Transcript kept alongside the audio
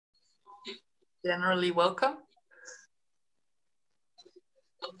generally welcome.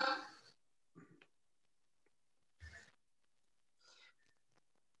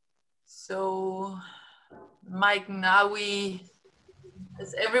 So, Mike, now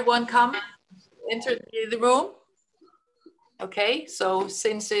has everyone come, entered the room? Okay, so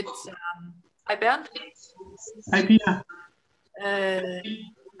since it's, hi Bernd. Hi Pia.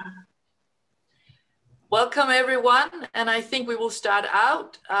 Welcome everyone, and I think we will start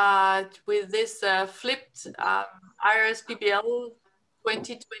out with this flipped IRSPBL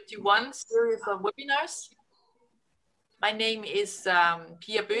 2021 series of webinars. My name is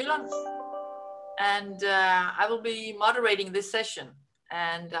Pia Bøhler, and I will be moderating this session.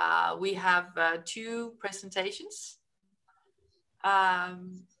 And we have two presentations.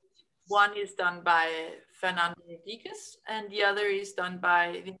 One is done by Fernando Rodriguez, and the other is done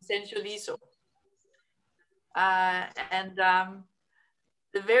by Vincenzo Liso.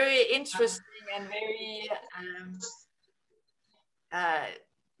 The very interesting and very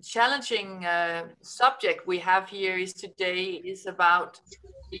challenging subject we have here today is about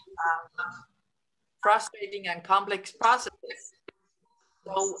frustrating and complex processes.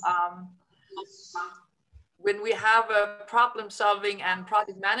 So when we have a problem solving and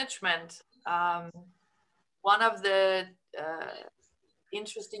project management, one of the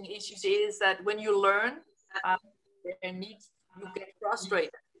interesting issues is that when you learn, you get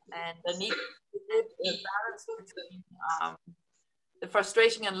frustrated, and there needs to be a balance between the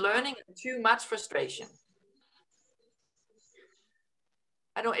frustration and learning and too much frustration.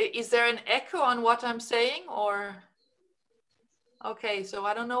 I don't, is there an echo on what I'm saying, or? Okay, so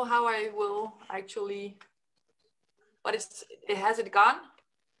I don't know how I will actually, but has it gone?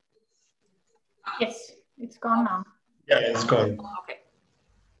 Yes, it's gone now. Yeah, it's gone. Okay.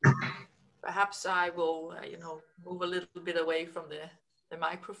 Perhaps I will, move a little bit away from the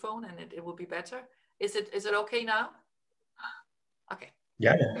microphone, and it will be better. Is it okay now? Okay.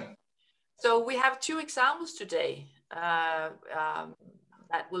 Yeah. So we have two examples today that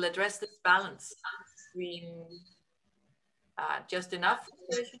will address this balance between just enough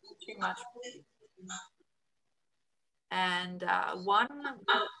frustration and too much frustration. And one will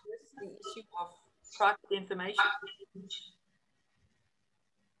address the issue of project information.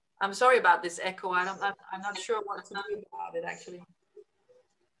 I'm sorry about this echo. I'm not sure what to do about it, actually.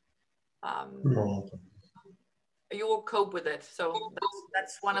 You will cope with it. So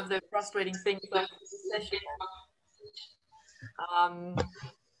that's one of the frustrating things of this session.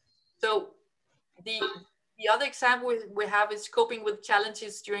 So the other example we have is coping with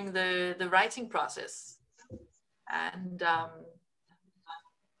challenges during the writing process. And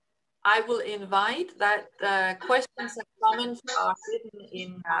I will invite that questions and comments are written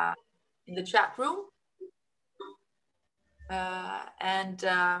in the chat room. And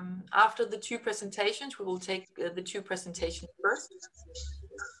after the two presentations, we will take the two presentations first.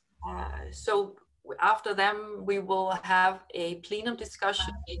 So after them, we will have a plenum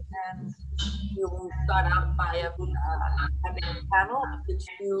discussion, and we will start out by having a panel of the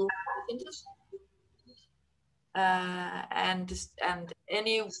two presenters. And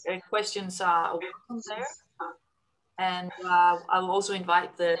any questions are welcome there. And I will also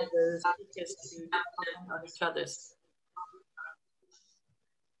invite the speakers to comment on each other's.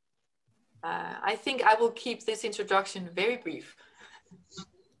 I think I will keep this introduction very brief.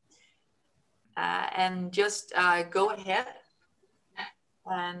 And just go ahead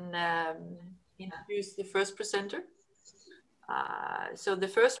and introduce the first presenter. So the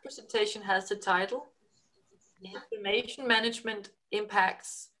first presentation has the title, Information Management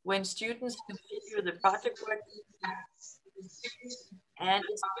Impacts When Students Configure the Project Work, and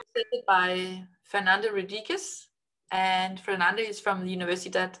it's presented by Fernando Rodriguez. And Fernando is from the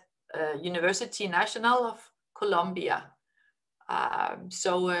University Nacional of Colombia.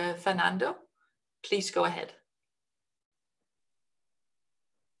 So Fernando, please go ahead.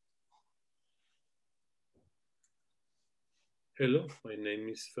 Hello, my name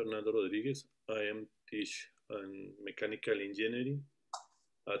is Fernando Rodriguez. I am teach in mechanical engineering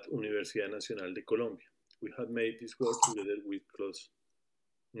at Universidad Nacional de Colombia. We have made this work together with Klaus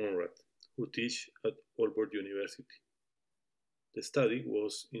Monrad, who teach at Aalborg University. The study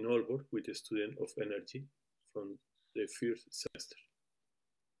was in Aalborg with a student of energy from the first semester.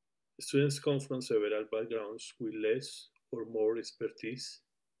 The students come from several backgrounds with less or more expertise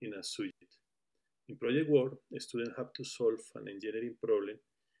in a subject. In project work, students have to solve an engineering problem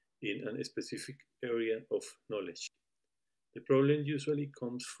in a specific area of knowledge. The problem usually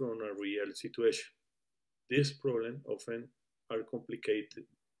comes from a real situation. These problems often are complicated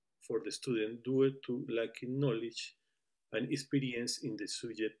for the student due to lacking knowledge and experience in the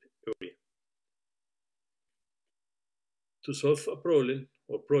subject area. To solve a problem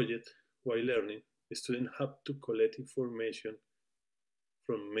or project while learning, students have to collect information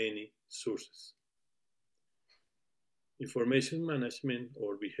from many sources. Information management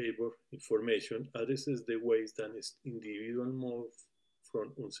or behavior information addresses the ways that individuals move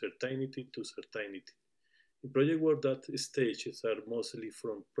from uncertainty to certainty. In project work, that stages are mostly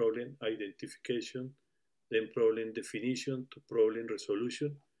from problem identification, then problem definition to problem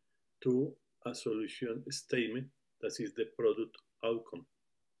resolution, to a solution statement, that is the product outcome.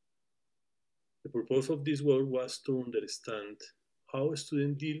 The purpose of this work was to understand how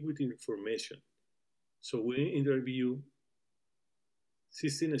students deal with information. So we interview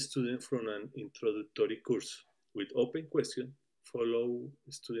 16 students from an introductory course with open questions, follow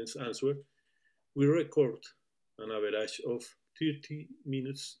students' answer. We record an average of 30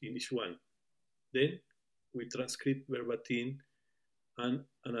 minutes in each one. Then we transcribe verbatim and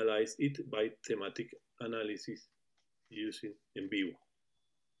analyze it by thematic analysis using en vivo.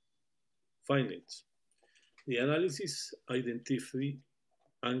 Findings. The analysis identified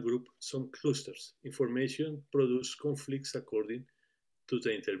and grouped some clusters. Information produced conflicts according to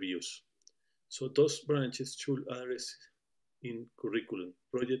the interviews. So those branches should address in curriculum,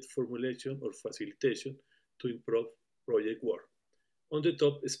 project formulation or facilitation to improve project work. On the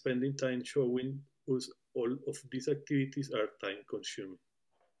top, spending time showing us all of these activities are time consuming.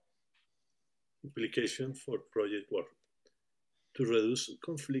 Implication for project work. To reduce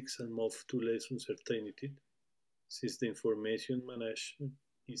conflicts and move to less uncertainty, since the information management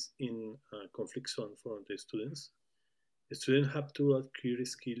is in a conflict zone for the students have to acquire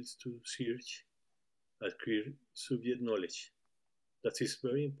skills to search, acquire subject knowledge. That is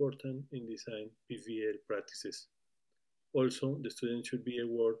very important in design PBL practices. Also, the student should be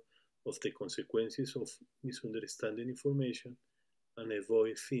aware of the consequences of misunderstanding information and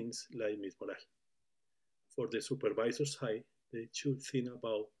avoid things like mismoral. For the supervisor's side, they should think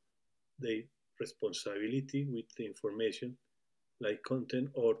about their responsibility with the information, like content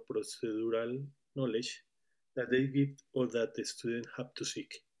or procedural knowledge that they give or that the student have to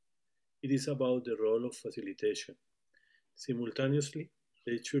seek. It is about the role of facilitation. Simultaneously,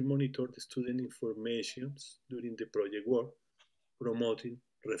 they should monitor the student information during the project work, promoting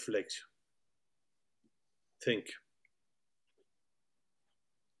reflection. Thank you.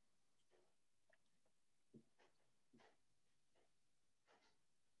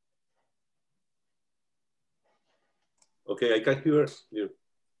 Okay, I can hear you.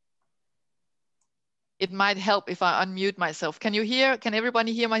 It might help if I unmute myself. Can you hear? Can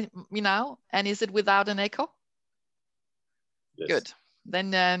everybody hear me now? And is it without an echo? Yes. Good.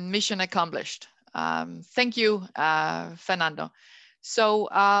 Then mission accomplished. Thank you, Fernando. So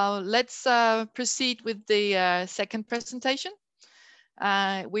let's proceed with the second presentation,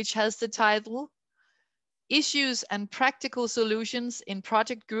 which has the title, Issues and Practical Solutions in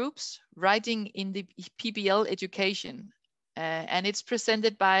Project Groups, Writing in the PBL Education. And it's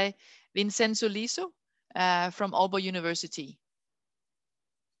presented by Vincenzo Liso from Aalborg University.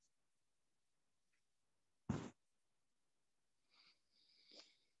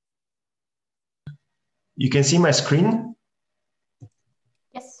 You can see my screen?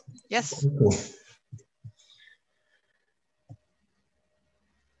 Yes. Yes.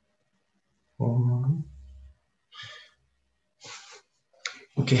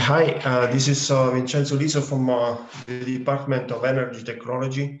 Okay, hi, this is Vincenzo Liso from the Department of Energy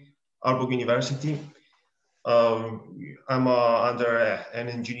Technology, Aalborg University. I'm under an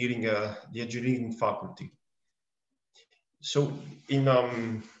engineering, the engineering faculty. So in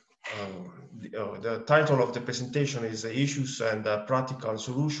the title of the presentation is Issues and Practical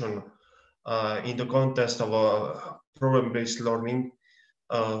Solution in the context of problem-based learning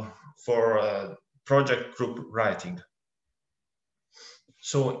for project group writing.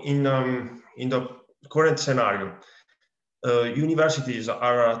 So in the current scenario, universities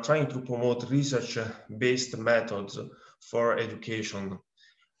are trying to promote research-based methods for education.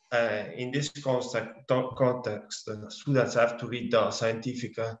 In this context, students have to read the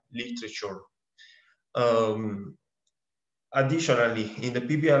scientific literature. Additionally, in the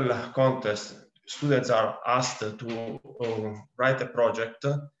PBL contest, students are asked to write a project,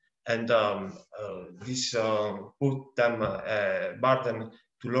 and this put them a burden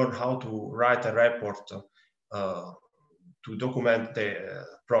to learn how to write a report to document the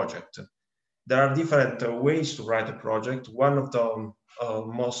project. There are different ways to write a project. One of the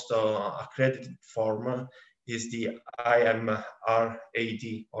most accredited form is the IMRAD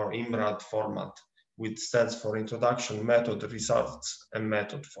or IMRAD format, which stands for Introduction, Method, Results, and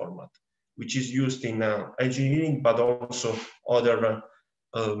Method format, which is used in engineering, but also other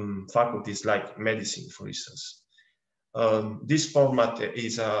faculties like medicine, for instance. This format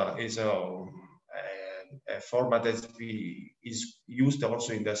is a format that is used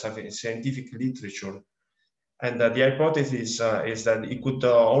also in the scientific literature. And the hypothesis is that it could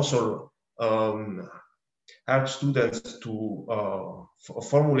also help students to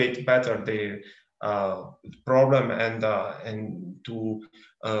formulate better their problem and to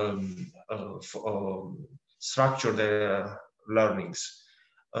structure their learnings.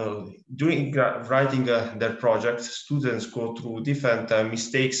 During writing their project, students go through different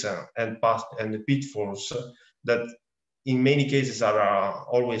mistakes and pitfalls that in many cases are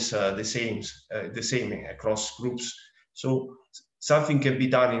always the same across groups. So something can be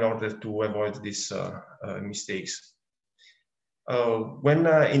done in order to avoid these mistakes. When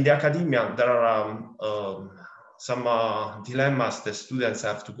in the academia, there are some dilemmas that students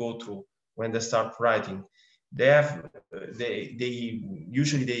have to go through when they start writing. They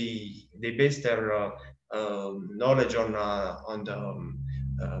usually base their knowledge on the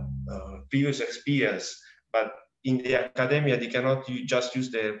previous experience, but in the academia they cannot just use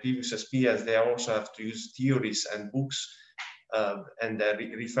their previous experience. They also have to use theories and books and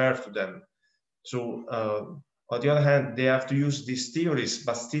refer to them. So on the other hand, they have to use these theories,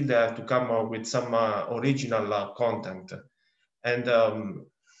 but still they have to come up with some original content. And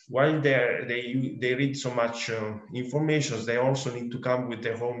while they read so much information, they also need to come with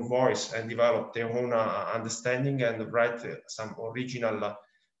their own voice and develop their own understanding and write some original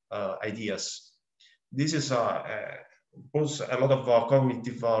ideas. This is puts a lot of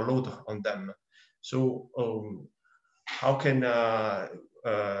cognitive load on them. So how can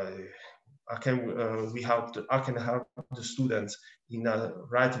we help the students in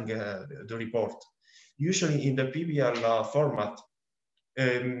writing the report? Usually in the PBL format,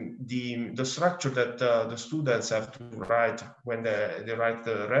 the structure that the students have to write when they write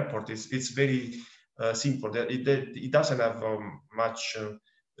the report it's very simple. It doesn't have much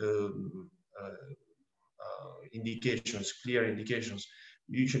indications, clear indications.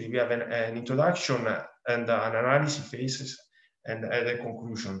 Usually we have an introduction and an analysis phases and a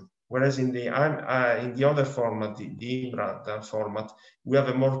conclusion. Whereas in the other format, the IMRAD format, we have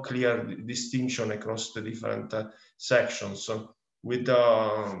a more clear distinction across the different sections. With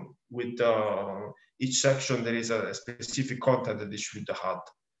each section, there is a specific content that they should have.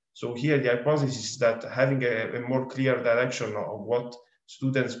 So here the hypothesis is that having a more clear direction of what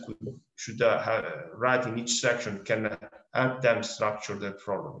students should write in each section can help them structure their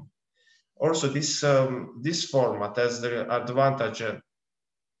problem. Also, this format has the advantage,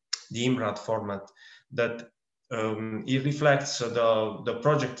 the IMRAD format, that it reflects the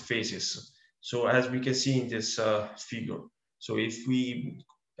project phases. So as we can see in this figure, so if we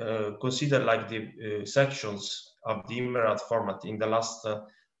consider like the sections of the IMRAD format in the last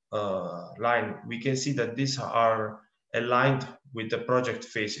line, we can see that these are aligned with the project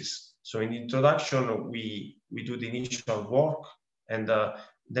phases. So in the introduction, we do the initial work, and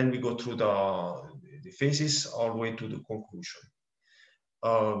then we go through the phases all the way to the conclusion.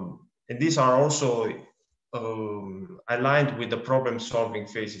 And these are also aligned with the problem solving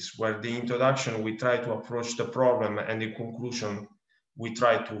phases, where the introduction, we try to approach the problem, and the conclusion, we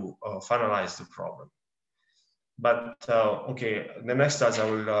try to finalize the problem. But okay, the next slides I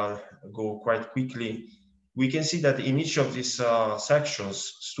will go quite quickly. We can see that in each of these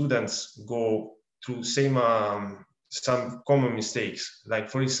sections, students go through some common mistakes. Like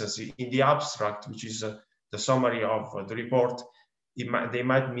for instance, in the abstract, which is the summary of the report, they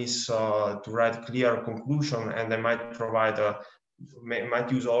might miss to write clear conclusion, and they might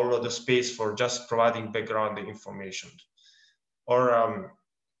might use all of the space for just providing background information. Or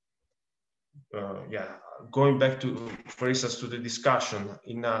yeah, going back to, for instance, to the discussion,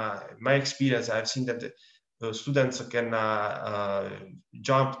 in my experience, I've seen that the students can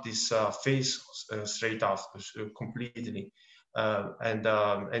jump this phase straight off completely. And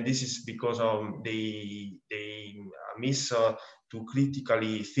this is because they miss to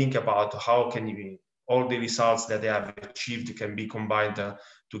critically think about how can all the results that they have achieved can be combined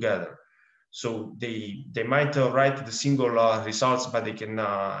together. So they might write the single results, but they can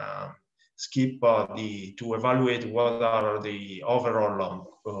skip to evaluate what are the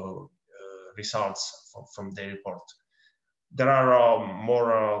overall results from the report. There are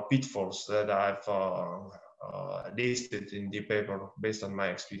more pitfalls that I've listed in the paper based on my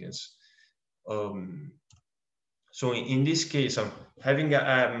experience. So in this case, having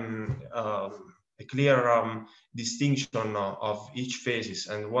a clear distinction of each phases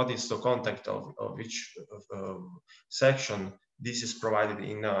and what is the content of each section, this is provided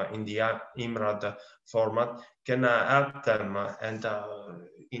in the IMRAD format, can help them and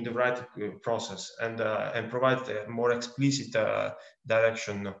in the right process, and provide a more explicit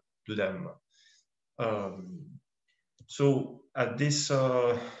direction to them. So at this,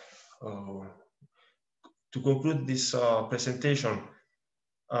 to conclude this presentation,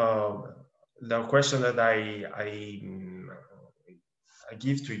 the question that I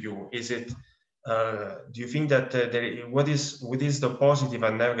give to you is it, do you think that what is the positive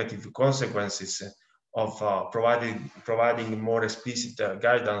and negative consequences of providing more explicit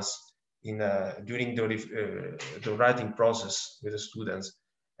guidance in during the writing process with the students?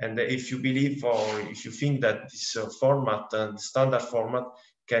 And if you believe or if you think that this format and standard format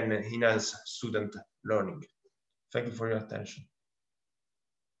can enhance student learning. Thank you for your attention.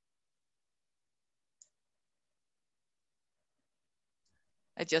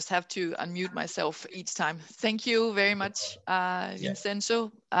 I just have to unmute myself each time. Thank you very much,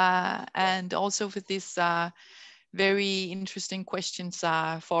 Vincenzo, and also for this very interesting questions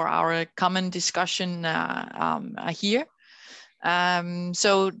for our common discussion here.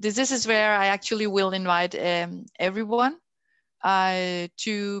 So this is where I actually will invite everyone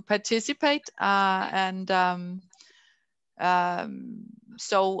to participate.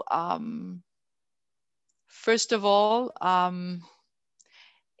 First of all,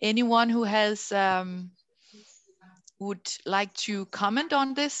 anyone who has would like to comment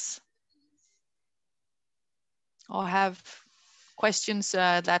on this or have questions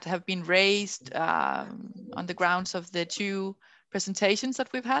that have been raised on the grounds of the two presentations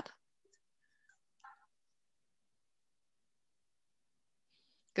that we've had?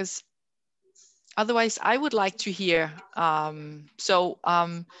 Because otherwise I would like to hear.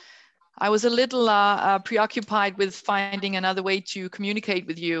 I was a little preoccupied with finding another way to communicate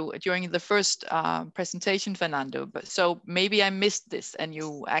with you during the first presentation, Fernando. But so maybe I missed this and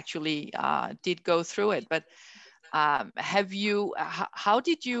you actually did go through it. But have you? How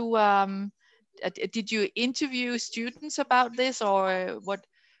did you interview students about this, or what?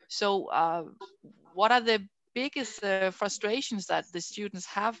 So what are the biggest frustrations that the students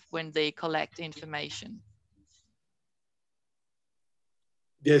have when they collect information?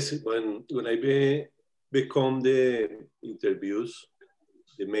 Yes, when I become the interviews,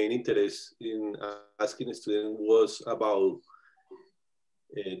 the main interest in asking a student was about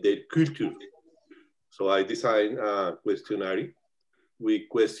their culture. So I designed a questionnaire. We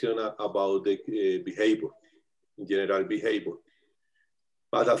question about the behavior, general behavior.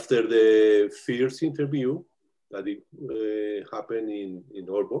 But after the first interview that it happened in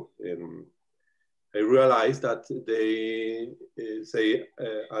Orbo, I realized that they say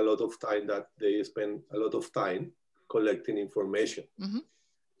a lot of time that they spend a lot of time collecting information. Mm-hmm.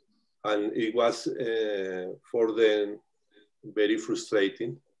 And it was for them very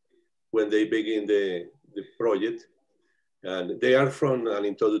frustrating when they begin the project. And they are from an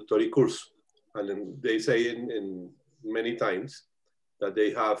introductory course. And they say in many times that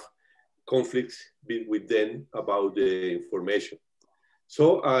they have conflicts with them about the information.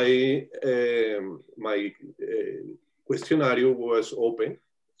 So my questionnaire was open.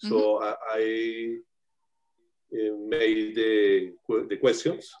 So mm-hmm. I made the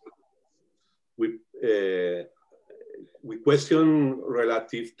questions. We question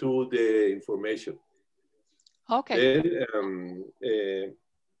relative to the information. Okay. Then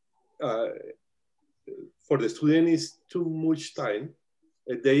for the student is too much time.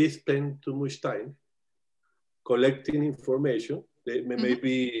 They spend too much time collecting information. They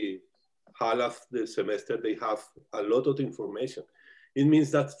maybe half of the semester they have a lot of information. It means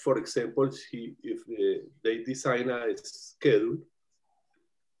that, for example, if they design a schedule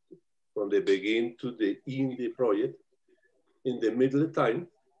from the beginning to the end the project, in the middle time,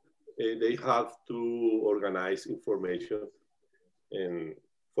 they have to organize information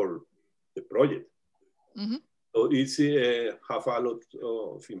for the project. Mm-hmm. So it's have a lot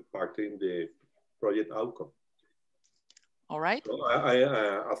of impact in the project outcome. All right. So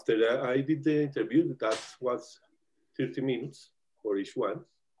after that, I did the interview. That was 30 minutes for each one.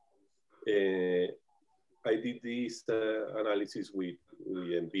 I did this analysis with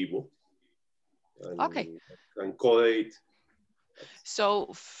in vivo. Okay. And collate.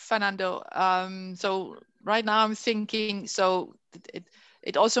 So Fernando, so right now I'm thinking, so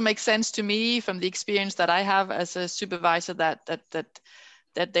it also makes sense to me from the experience that I have as a supervisor that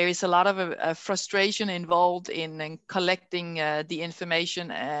there is a lot of frustration involved in collecting the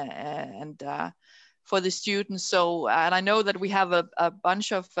information and for the students. So, and I know that we have a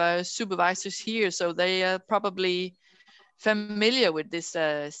bunch of supervisors here, so they are probably familiar with this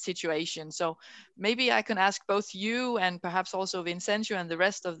situation. So maybe I can ask both you and perhaps also Vincenzo and the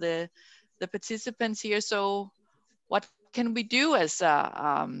rest of the participants here. So what can we do as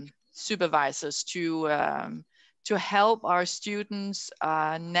supervisors to help our students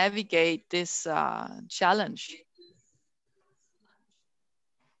navigate this challenge?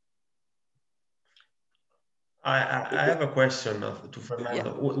 I have a question to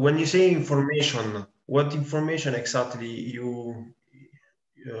Fernando. Yeah. When you say information, what information exactly you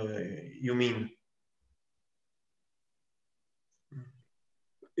mean?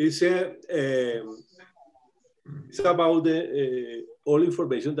 It's about the all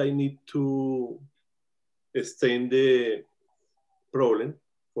information that I need to extend the problem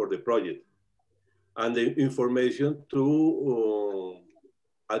for the project, and the information to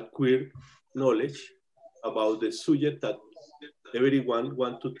acquire knowledge about the subject that everyone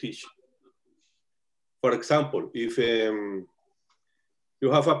wants to teach. For example, if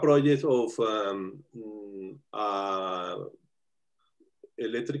you have a project of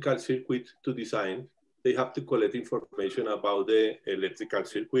electrical circuit to design, they have to collect information about the electrical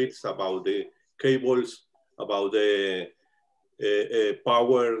circuits, about the cables, about the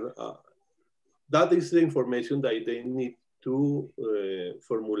power. That is the information that they need to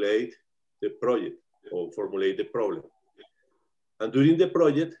formulate the project or formulate the problem. And during the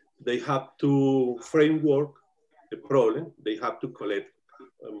project, they have to framework the problem. They have to collect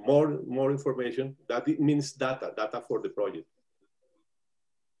more information. That it means data for the project.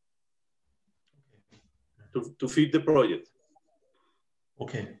 To feed the project.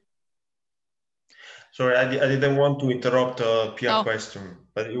 Okay. Sorry, I didn't want to interrupt Pia's question,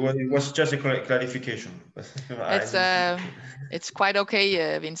 but it was just a clarification. It's quite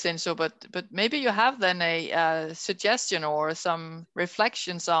okay, Vincenzo, but maybe you have then a suggestion or some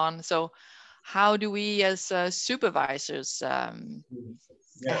reflections on, so how do we as supervisors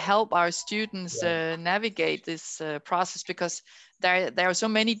help our students navigate this process, because there are so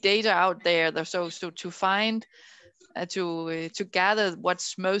many data out there. So to find to gather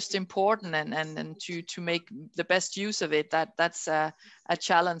what's most important and to make the best use of it, that's a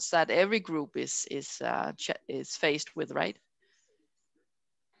challenge that every group is faced with, right?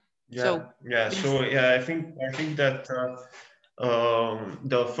 Yeah. I think that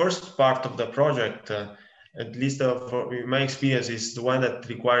the first part of the project, at least in my experience, is the one that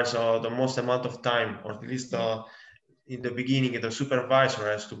requires the most amount of time, or at least in the beginning, the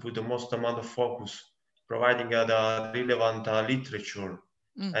supervisor has to put the most amount of focus, providing the relevant literature.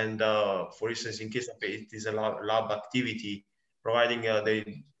 And for instance, in case of it is a lab activity, providing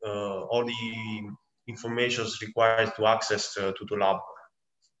all the information required to access to the lab,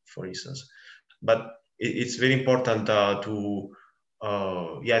 for instance. But it's very important to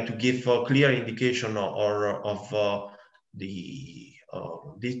give a clear indication of the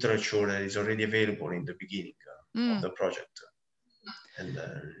literature that is already available in the beginning of the project. And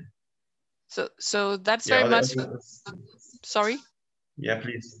so that's very much. Sorry. Yeah,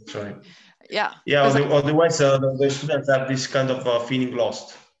 please. Sorry. Yeah. Yeah. Otherwise, the students have this kind of feeling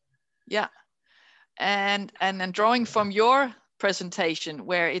lost. Yeah, and drawing from your presentation,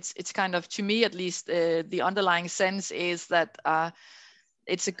 where it's kind of, to me at least, the underlying sense is that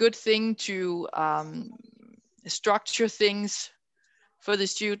it's a good thing to structure things for the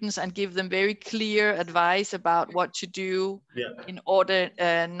students and give them very clear advice about what to do in order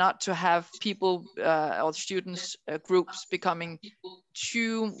not to have people or students groups becoming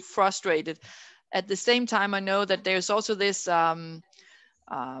too frustrated. At the same time, I know that there's also this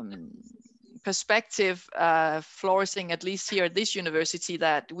perspective flourishing, at least here at this university,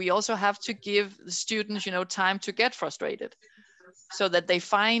 that we also have to give the students, time to get frustrated, so that they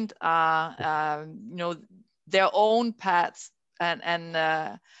find, their own paths and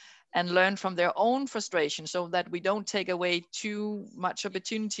learn from their own frustration, so that we don't take away too much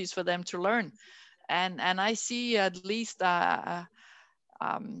opportunities for them to learn. And I see at least a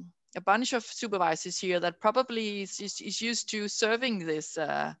bunch of supervisors here that probably is used to serving this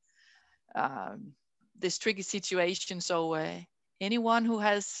this tricky situation. So anyone who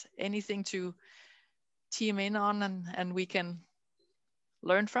has anything to team in on and we can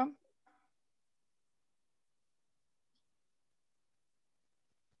learn from?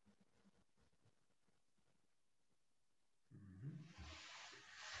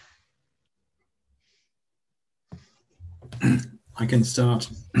 I can start.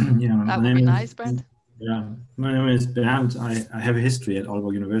 That would be nice, Brent. Yeah, my name is Bernd. I have a history at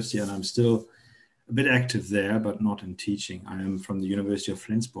Aalborg University, and I'm still a bit active there, but not in teaching. I am from the University of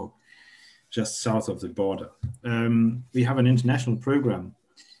Flensburg, just south of the border. We have an international program.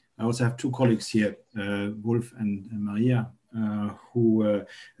 I also have two colleagues here, Wolf and Maria, who,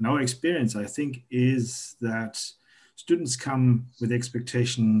 in our experience, I think, is that students come with the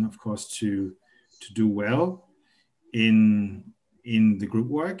expectation, of course, to do well in the group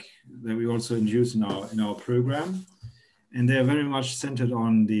work that we also introduce in our program, and they are very much centered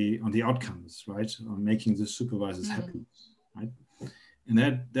on the outcomes, right? On making the supervisors happy, right? And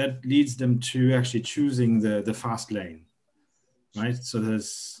that leads them to actually choosing the fast lane, right? So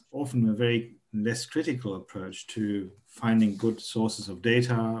there's often a very less critical approach to finding good sources of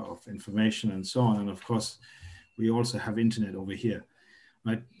data, of information, and so on. And of course, we also have internet over here,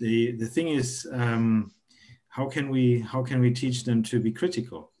 right? The thing is, how can we teach them to be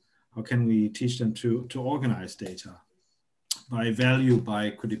critical? How can we teach them to organize data by value,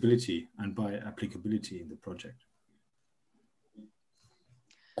 by credibility, and by applicability in the project?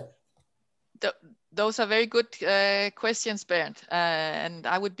 Those are very good questions, Bernd. And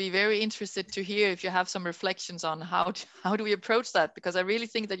I would be very interested to hear if you have some reflections on how do we approach that, because I really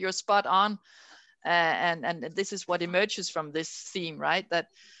think that you're spot on. And this is what emerges from this theme, right? That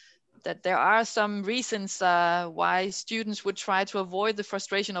there are some reasons why students would try to avoid the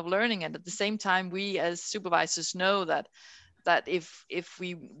frustration of learning. And at the same time, we as supervisors know that if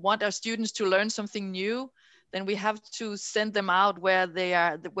we want our students to learn something new, then we have to send them out where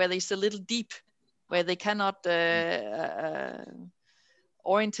there's a little deep, where they cannot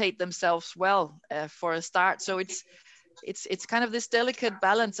orientate themselves well for a start. So it's kind of this delicate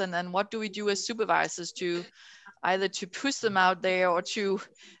balance, and what do we do as supervisors to either to push them out there or to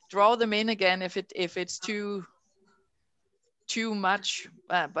draw them in again if it's too much.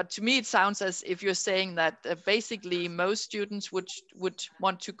 But to me, it sounds as if you're saying that basically most students would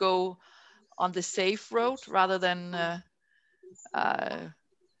want to go on the safe road rather than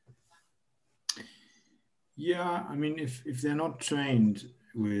yeah, I mean, if they're not trained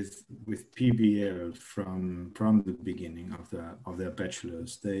with PBL from the beginning of their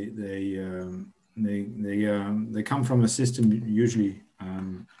bachelor's, they come from a system usually,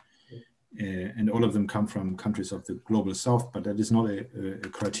 and all of them come from countries of the global south, but that is not a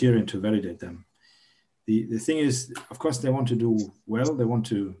criterion to validate them. The thing is, of course, they want to do well. They want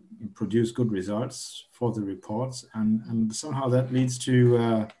to produce good results for the reports, and somehow that leads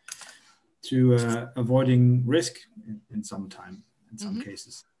to avoiding risk in some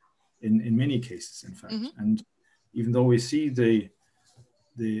cases, in many cases, in fact. And even though we see the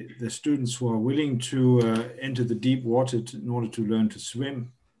students who are willing to enter the deep water in order to learn to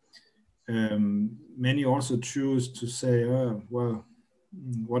swim, many also choose to say, well,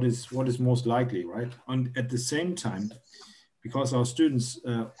 what is most likely, right? And at the same time, because our students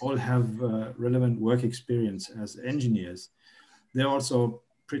all have relevant work experience as engineers, they're also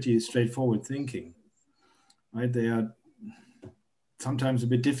pretty straightforward thinking, right? They are sometimes a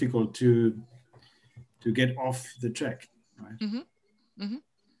bit difficult to get off the track, right?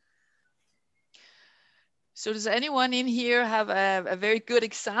 So does anyone in here have a very good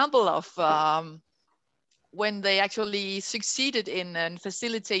example of when they actually succeeded in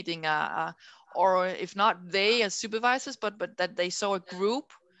facilitating, or if not they as supervisors, but that they saw a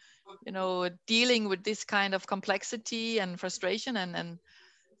group, dealing with this kind of complexity and frustration, and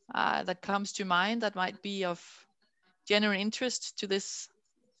that comes to mind that might be of genuine interest to this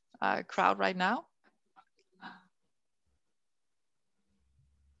crowd right now?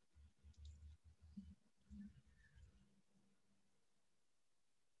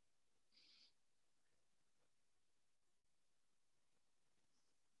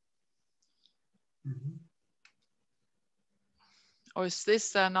 Or is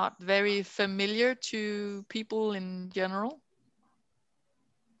this not very familiar to people in general,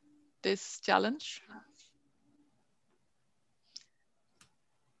 this challenge?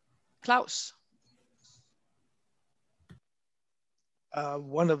 Klaus.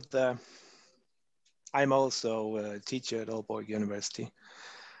 I'm also a teacher at Aalborg University.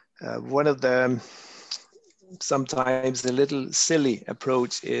 One of the sometimes a little silly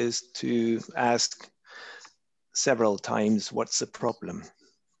approach is to ask several times, what's the problem?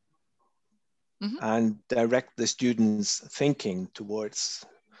 And direct the students' thinking towards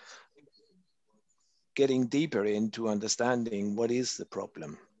getting deeper into understanding what is the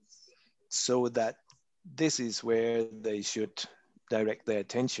problem, so that this is where they should direct their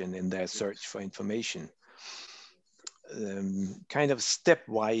attention in their search for information. Kind of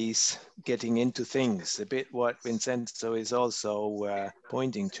stepwise getting into things, a bit what Vincenzo is also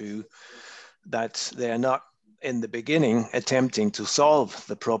pointing to, that they are not in the beginning attempting to solve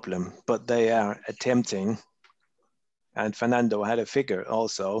the problem, but they are attempting, and Fernando had a figure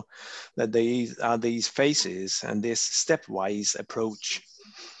also, that these are these phases, and this stepwise approach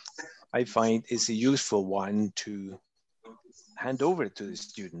I find is a useful one to hand over to the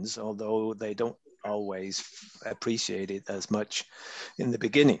students, although they don't always appreciate it as much in the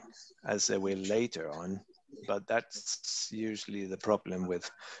beginning as they will later on. but that's usually the problem with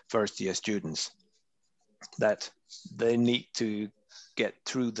first-year students, that they need to get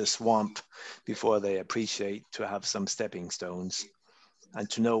through the swamp before they appreciate to have some stepping stones and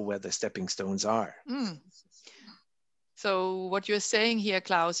to know where the stepping stones are. So what you're saying here,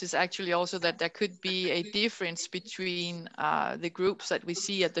 Klaus, is actually also that there could be a difference between the groups that we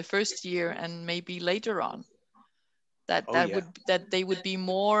see at the first year and maybe later on. That they would be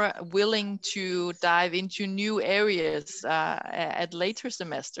more willing to dive into new areas at later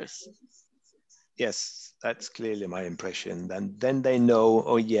semesters. Yes, that's clearly my impression. And then they know,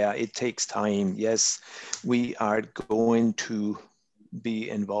 oh yeah, it takes time. Yes, we are going to be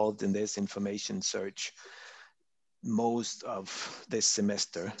involved in this information search most of this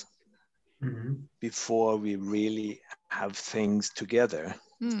semester before we really have things together.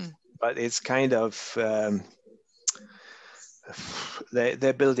 But it's kind of,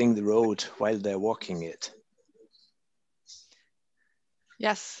 they're building the road while they're walking it.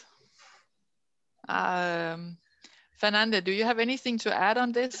 Yes. Fernanda, do you have anything to add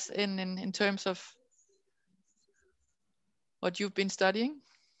on this in terms of what you've been studying?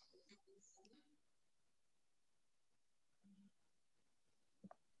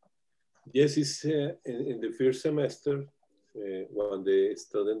 Yes, it's in the first semester when the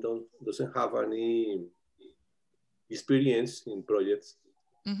student doesn't have any experience in projects.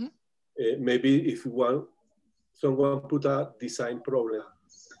 Maybe if someone put a design problem,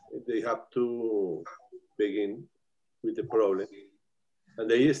 they have to begin with the problem, and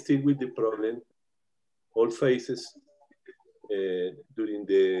they stick with the problem all phases during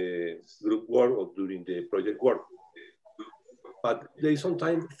the group work or during the project work. But they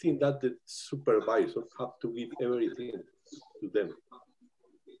sometimes think that the supervisor have to give everything to them.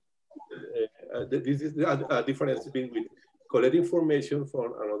 This is a difference between collect information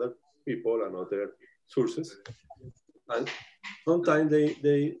from another people and other sources. And sometimes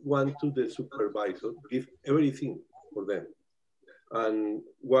they want to the supervisor give everything for them. And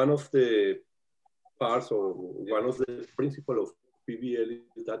one of the parts or one of the principles of PBL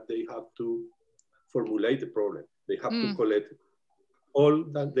is that they have to formulate the problem. They have to collect all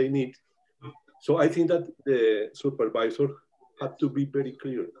that they need. So I think that the supervisor had to be very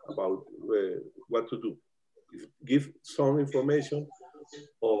clear about what to do. Give some information,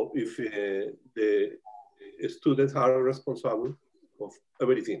 or if the students are responsible of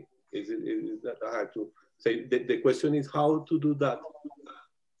everything. That I have to say. The question is how to do that,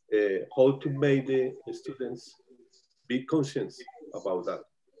 how to make the students be conscious about that,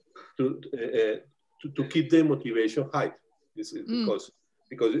 to keep the motivation high. This is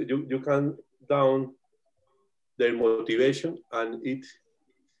because you can down their motivation, and it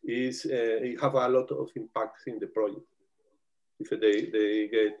have a lot of impact in the project if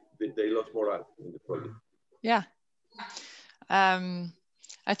they lose morale in the project. Yeah,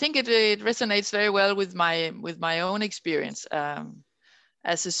 I think it resonates very well with my own experience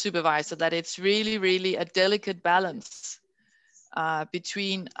as a supervisor, that it's really a delicate balance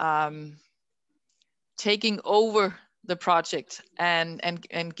between taking over the project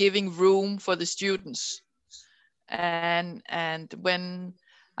and giving room for the students. And when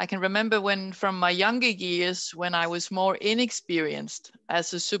I can remember when from my younger years, when I was more inexperienced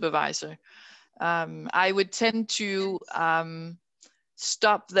as a supervisor, I would tend to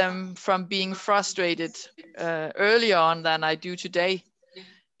stop them from being frustrated earlier on than I do today,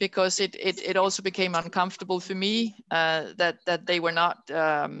 because it also became uncomfortable for me that they were not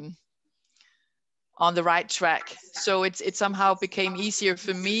on the right track. So it somehow became easier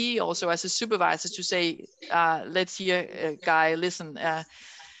for me also as a supervisor to say, let's hear, Guy, listen,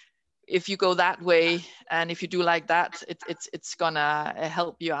 if you go that way and if you do like that, it's gonna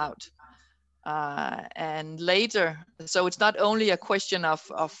help you out. And later, so it's not only a question of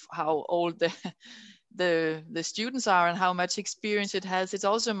how old the students are and how much experience it has, it's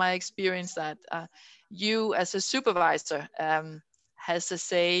also my experience that you as a supervisor has a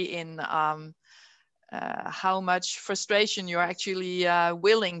say in how much frustration you're actually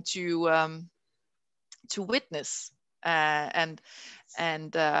willing to witness, and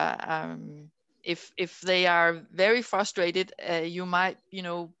if they are very frustrated, you might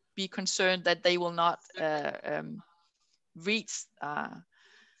be concerned that they will not reach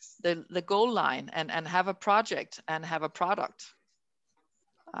the goal line and have a project and have a product.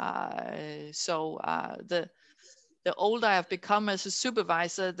 So the older I've become as a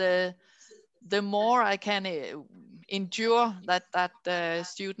supervisor, the more I can endure that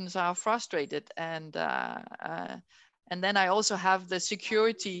students are frustrated, and then I also have the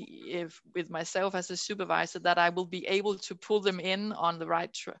security with myself as a supervisor that I will be able to pull them in on the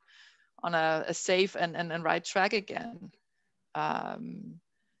on a safe and right track again.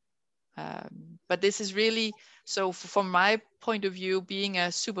 But this is really, so from my point of view, being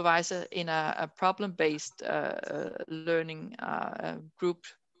a supervisor in a problem-based learning group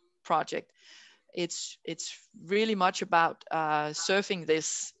project, it's really much about surfing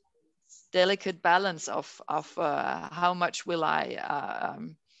this delicate balance of how much will I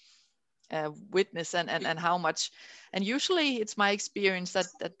witness and how much, and usually it's my experience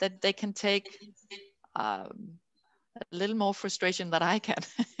that they can take a little more frustration than I can.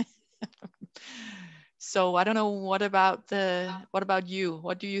 So I don't know, what about you?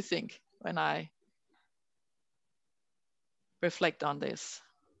 What do you think when I reflect on this?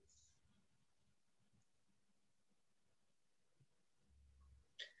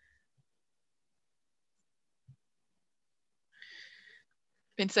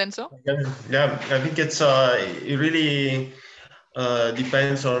 Vincenzo? Yeah, I think it's it really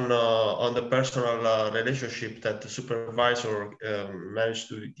depends on the personal relationship that the supervisor managed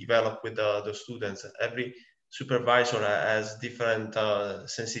to develop with the students. Every supervisor has different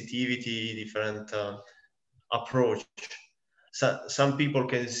sensitivity, different approach. So, some people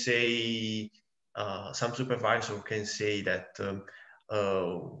can say, some supervisor can say that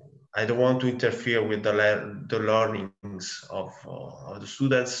I don't want to interfere with the learnings of the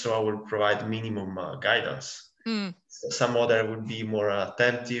students, so I will provide minimum guidance. Mm. Some other would be more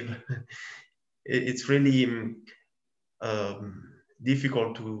attentive. It's really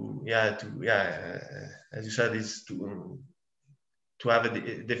difficult to, as you said, is to have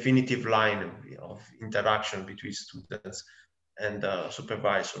a definitive line of interaction between students and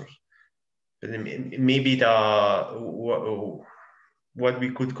supervisors. But maybe what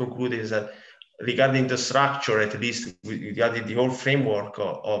we could conclude is that regarding the structure, at least regarding the whole framework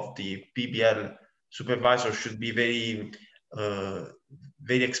of the PBL, supervisor should be very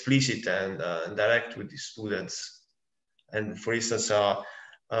explicit and direct with the students. And for instance,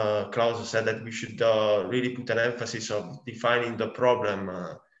 Klaus said that we should really put an emphasis on defining the problem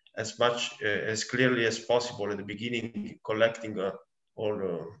as much as clearly as possible at the beginning, collecting all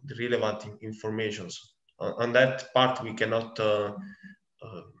the relevant information. On that part, we cannot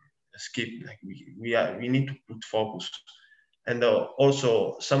skip. Like we need to put focus. And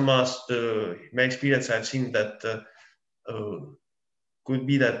also, some my experience, I've seen that could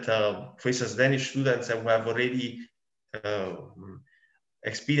be that, for instance, Danish students who have already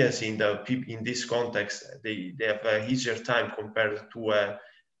experience in this context, they have an easier time compared to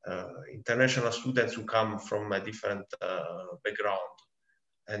international students who come from a different background,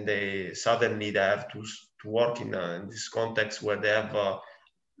 and they suddenly have to work in this context where they have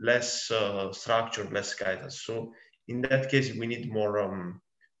less structure, less guidance. So in that case, we need more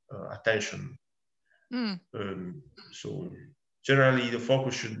attention. So generally, the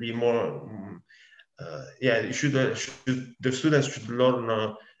focus should be more. The students should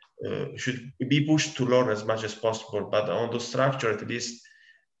learn, should be pushed to learn as much as possible. But on the structure, at least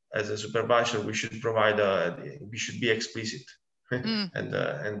as a supervisor, we should provide. We should be explicit and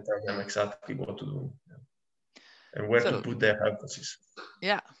tell them exactly what to do and where to put their emphasis.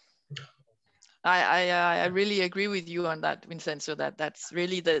 Yeah. I really agree with you on that, Vincenzo, that's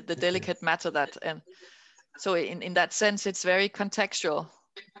really the delicate matter that, and so in that sense, it's very contextual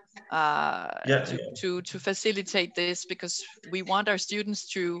to facilitate this, because we want our students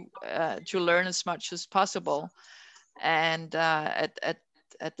to learn as much as possible, and at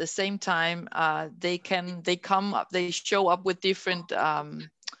the same time they show up with different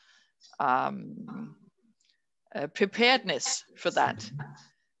preparedness for that.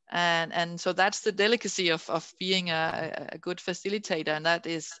 And so that's the delicacy of being a good facilitator, and that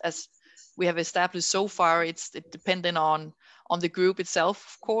is, as we have established so far, it's dependent on the group itself,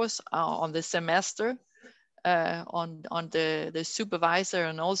 of course, on the semester, on the supervisor,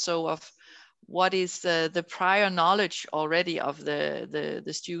 and also of what is the prior knowledge already of the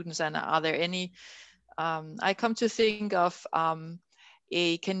students, and are there any. I come to think of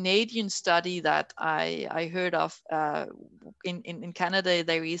a Canadian study that I heard of. In Canada,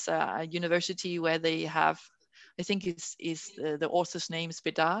 there is a university where they have, I think is the author's name is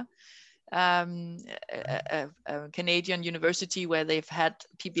Bedard, a Canadian university where they've had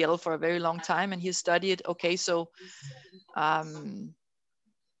PBL for a very long time, and he studied, okay, so how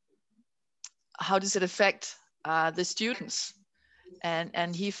does it affect the students?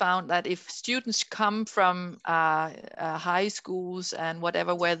 And he found that if students come from high schools and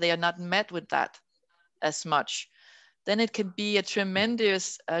whatever, where they are not met with that as much, then it can be a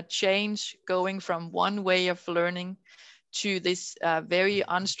tremendous change going from one way of learning to this very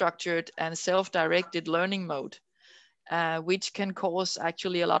unstructured and self-directed learning mode. which can cause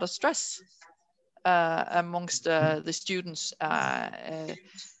actually a lot of stress amongst the students.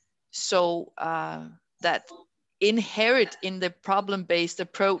 So that inherent in the problem-based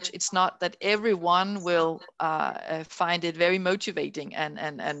approach, it's not that everyone will find it very motivating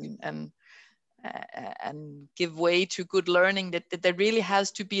and give way to good learning. That there really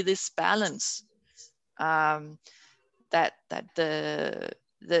has to be this balance, that the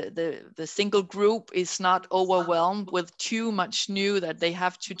single group is not overwhelmed with too much new that they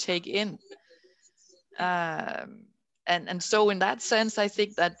have to take in. And so in that sense, I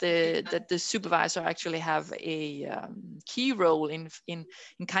think that the supervisor actually have a key role in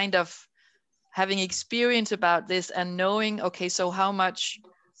kind of having experience about this and knowing, okay, so how much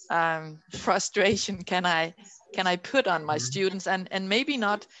frustration can I put on my students, and maybe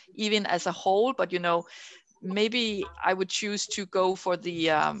not even as a whole, but you know, maybe I would choose to go for the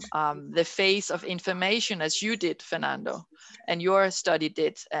phase of information as you did, Fernando, and your study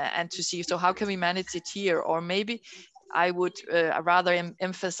did, and to see, so how can we manage it here? Or maybe I would rather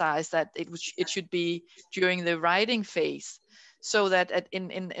emphasize that it should be during the writing phase, so that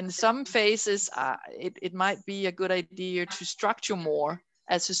in some phases it might be a good idea to structure more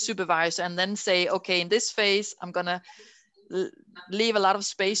as a supervisor, and then say, okay, in this phase I'm gonna leave a lot of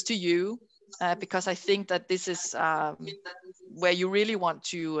space to you, because I think that this is where you really want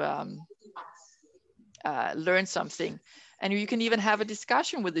to learn something. And you can even have a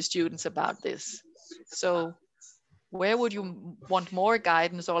discussion with the students about this. So where would you want more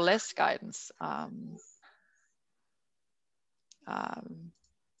guidance or less guidance?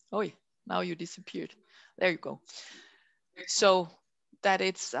 Oh, now you disappeared. There you go. So that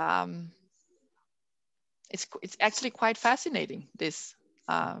it's actually quite fascinating, this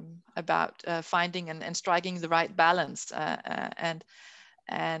about finding and striking the right balance, and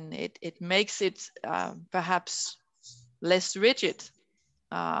it makes it perhaps less rigid.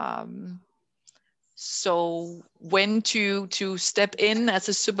 So when to step in as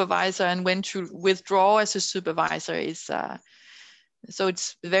a supervisor and when to withdraw as a supervisor is so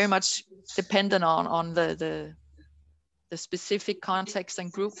it's very much dependent on the specific context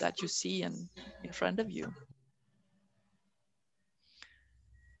and group that you see in front of you.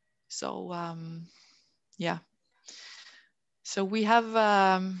 So yeah, so we have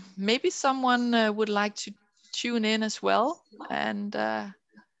maybe someone would like to tune in as well, and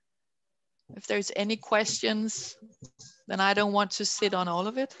if there's any questions, then I don't want to sit on all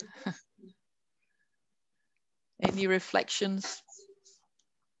of it. Any reflections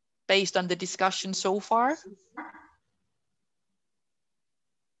based on the discussion so far?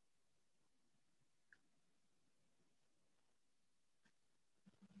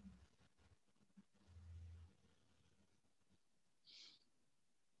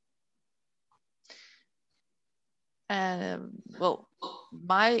 Well,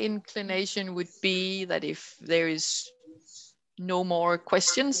 my inclination would be that if there is no more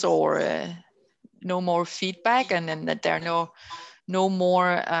questions or no more feedback, and then that there are no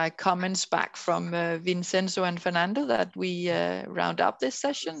more comments back from Vincenzo and Fernando, that we round up this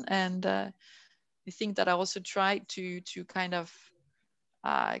session. And I think that I also tried to kind of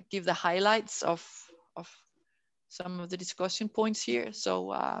give the highlights of some of the discussion points here.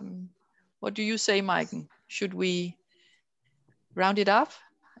 So what do you say, Maiken? Should we round it up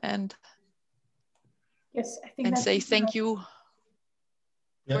and yes, I think say thank you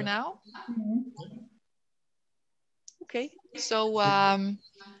for now? Okay, so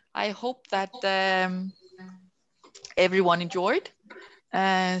I hope that everyone enjoyed.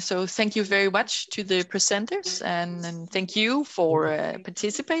 So thank you very much to the presenters, and thank you for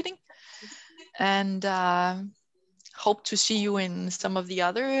participating, and hope to see you in some of the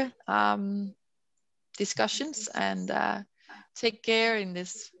other discussions, and take care in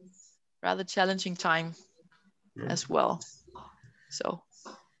this rather challenging time as well. So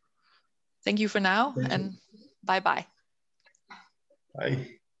thank you for now, and bye-bye. Bye.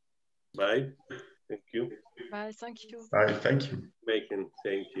 Bye. Thank you. Bye, thank you. Bye, thank you. Maiken,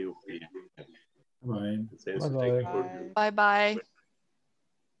 thank you. Bye. Bye-bye. Bye-bye.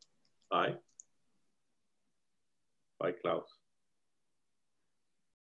 Bye. Bye, Klaus.